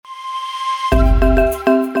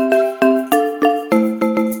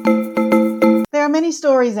many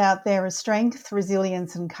stories out there of strength,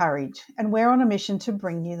 resilience, and courage, and we're on a mission to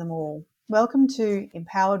bring you them all. Welcome to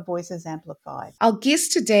Empowered Voices Amplified. Our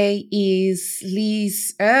guest today is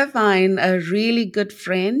Liz Irvine, a really good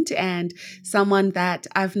friend and someone that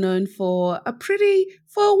I've known for a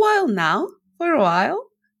while now,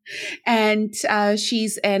 And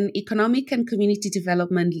she's an economic and community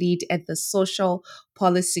development lead at the Social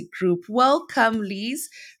Policy Group. Welcome, Liz.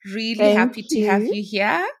 Really happy to have you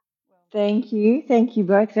here. Thank you. Thank you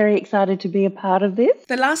both. Very excited to be a part of this.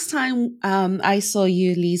 The last time I saw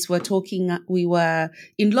you, Liz, we were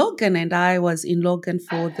in Logan, and I was in Logan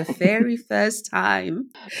for the very first time.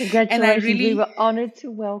 Congratulations. We were honoured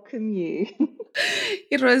to welcome you.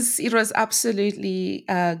 It was absolutely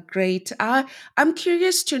great. I'm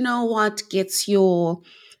curious to know what gets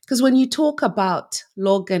because when you talk about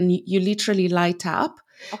Logan, you literally light up.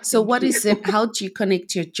 So what is it? How do you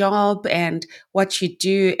connect your job and what you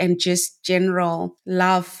do and just general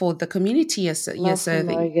love for the community you're serving? Love for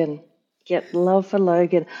Logan. Yep, love for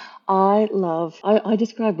Logan. I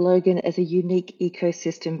describe Logan as a unique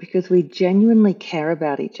ecosystem because we genuinely care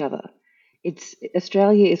about each other.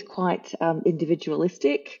 Australia is quite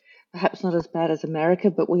individualistic, perhaps not as bad as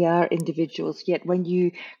America, but we are individuals. Yet when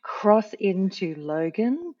you cross into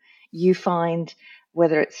Logan, you find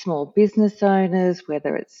whether it's small business owners,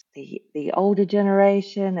 whether it's the older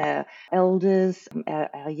generation, our elders,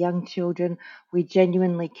 our young children, we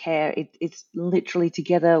genuinely care. It's literally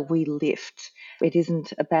together we lift. It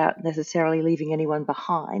isn't about necessarily leaving anyone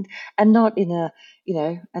behind, and not in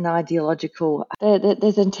an ideological,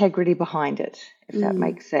 there's integrity behind it, if that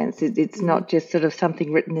makes sense. It's not just sort of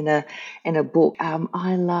something written in a book.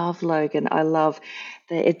 I love Logan. I love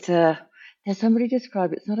that now somebody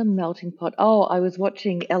described it's not a melting pot. Oh, I was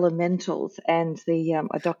watching Elementals and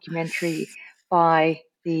a documentary by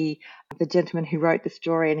the gentleman who wrote the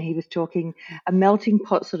story, and he was talking, a melting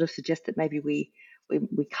pot sort of suggests that maybe we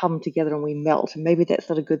come together and we melt, and maybe that's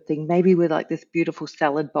not a good thing. Maybe we're like this beautiful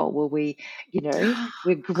salad bowl where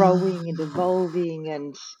we're growing and evolving,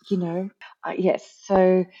 and yes.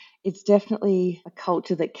 So it's definitely a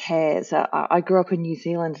culture that cares. I grew up in New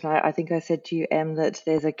Zealand, and I think I said to you, Em, that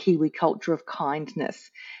there's a Kiwi culture of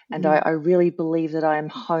kindness, and I really believe that I am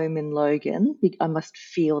home in Logan. I must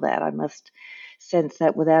feel that. I must sense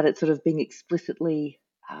that without it sort of being explicitly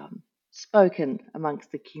spoken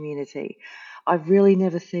amongst the community. I've really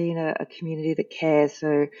never seen a community that cares.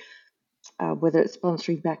 So whether it's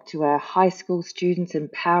sponsoring back to our high school students,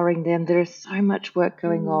 empowering them, there is so much work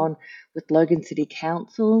going on with Logan City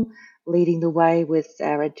Council, leading the way with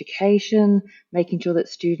our education, making sure that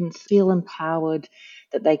students feel empowered,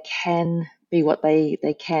 that they can be what they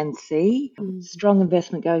can see. Strong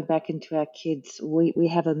investment going back into our kids. We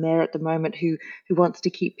have a mayor at the moment who wants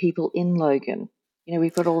to keep people in Logan.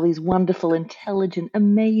 We've got all these wonderful, intelligent,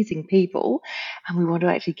 amazing people, and we want to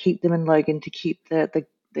actually keep them in Logan to keep the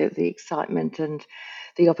excitement and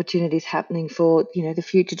the opportunities happening for the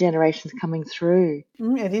future generations coming through.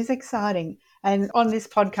 It is exciting. And on this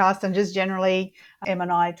podcast and just generally, Em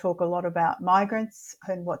and I talk a lot about migrants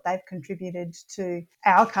and what they've contributed to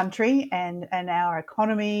our country and our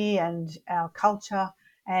economy and our culture,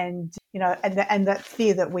 and and that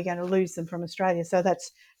fear that we're going to lose them from Australia. So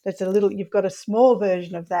that's a little, you've got a small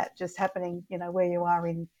version of that just happening, where you are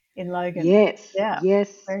in Logan. Yes. Yeah. Yes.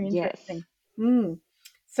 Very interesting. Yes.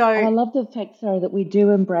 So, and I love the fact, sorry, that we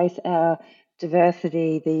do embrace our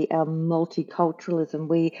diversity, our multiculturalism.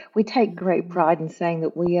 We take great pride in saying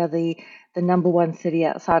that we are the number one city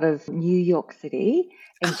outside of New York City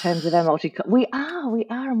in terms of our multicultural. We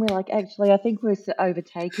are, and we're like, actually, I think we're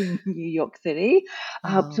overtaking New York City.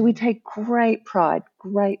 So we take great pride.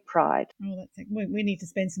 Oh, we need to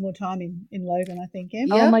spend some more time in Logan, I think, Em.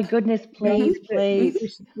 Oh my goodness, please.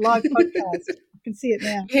 Live podcast. I can see it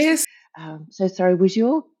now. Yes. So sorry, was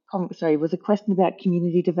a question about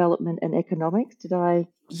community development and economics? Did I?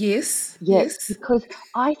 Yes. Yes, because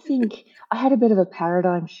I think I had a bit of a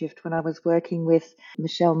paradigm shift when I was working with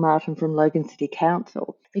Michelle Martin from Logan City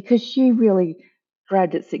Council, because she really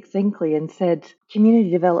grabbed it succinctly and said community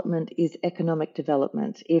development is economic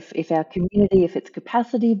development. If our community, if it's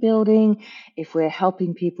capacity building, if we're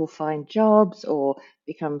helping people find jobs or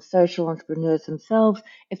become social entrepreneurs themselves,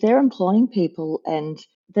 if they're employing people, and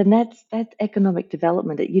then that's economic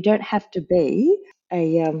development. You don't have to be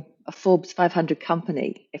a Forbes 500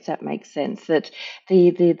 company, if that makes sense, that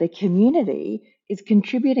the community is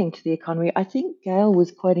contributing to the economy. I think Gail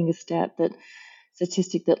was quoting a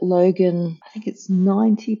statistic that Logan, I think it's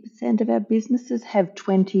 90% of our businesses have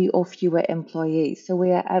 20 or fewer employees. So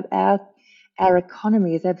our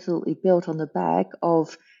economy is absolutely built on the back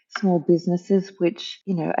of small businesses, which,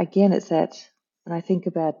 again, it's that And I think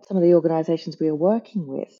about some of the organisations we are working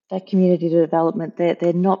with, that community development,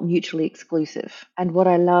 they're not mutually exclusive. And what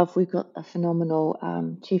I love, we've got a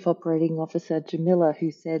phenomenal Chief Operating Officer, Jamila,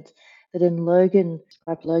 who said that in Logan,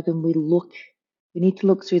 we need to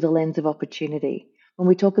look through the lens of opportunity. When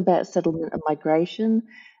we talk about settlement and migration,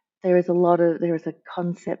 there is a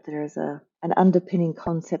concept, an underpinning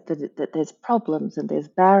concept that there's problems and there's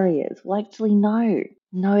barriers. Well, actually,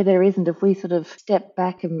 no, there isn't. If we sort of step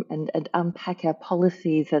back and unpack our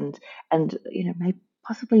policies and maybe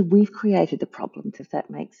possibly we've created the problems, if that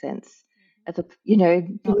makes sense. As a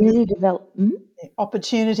community development,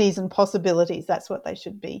 Opportunities and possibilities, that's what they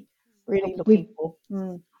should be really looking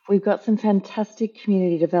for. We've got some fantastic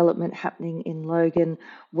community development happening in Logan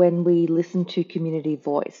when we listen to community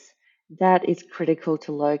voice. That is critical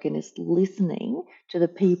to Logan, is listening to the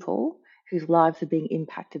people whose lives are being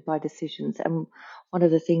impacted by decisions. And one of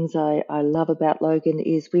the things I love about Logan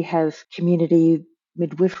is we have community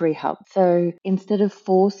midwifery hubs. So instead of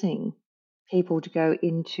forcing people to go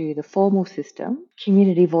into the formal system,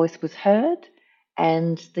 community voice was heard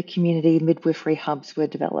and the community midwifery hubs were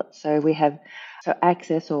developed. So we have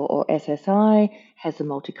Access or SSI has a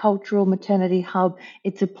multicultural maternity hub.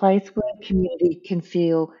 It's a place where community can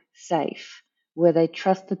feel safe, where they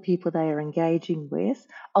trust the people they are engaging with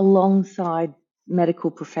alongside medical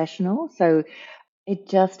professionals. So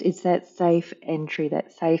it's that safe entry,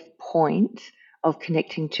 that safe point of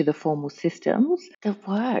connecting to the formal systems that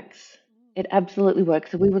works. It absolutely works.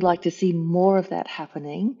 So we would like to see more of that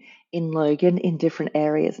happening in Logan in different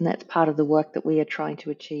areas. And that's part of the work that we are trying to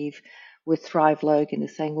achieve with Thrive Logan,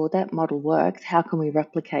 is saying, well, that model works. How can we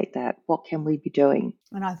replicate that? What can we be doing?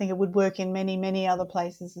 And I think it would work in many, many other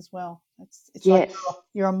places as well. It's like Yes,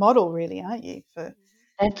 you're a model, really, aren't you?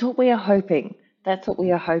 that's what we are hoping. That's what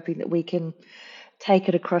we are hoping, that we can take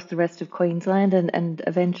it across the rest of Queensland and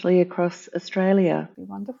eventually across Australia. Be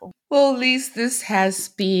wonderful. Well, Liz, this has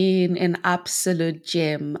been an absolute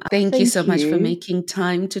gem. Thank you so much for you. making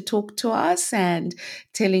time to talk to us and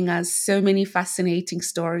telling us so many fascinating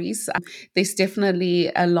stories. There's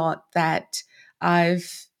definitely a lot that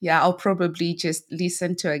I'll probably just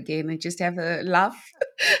listen to again and just have a laugh.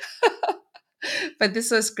 But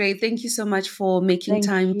this was great. Thank you so much for making Thank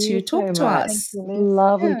time you to so talk to much. Thank us. you, Liz.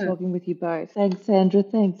 Lovely Yeah. talking with you both. Thanks, Sandra.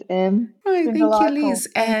 Thanks, Em. It's Right, been thank you, delightful. Liz.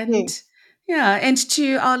 Thank you. And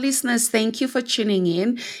to our listeners, thank you for tuning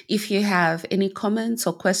in. If you have any comments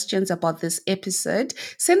or questions about this episode,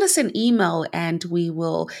 send us an email and we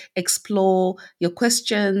will explore your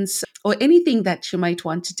questions or anything that you might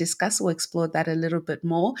want to discuss or explore that a little bit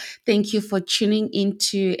more. Thank you for tuning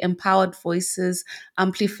into Empowered Voices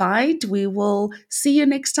Amplified. We will see you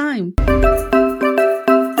next time.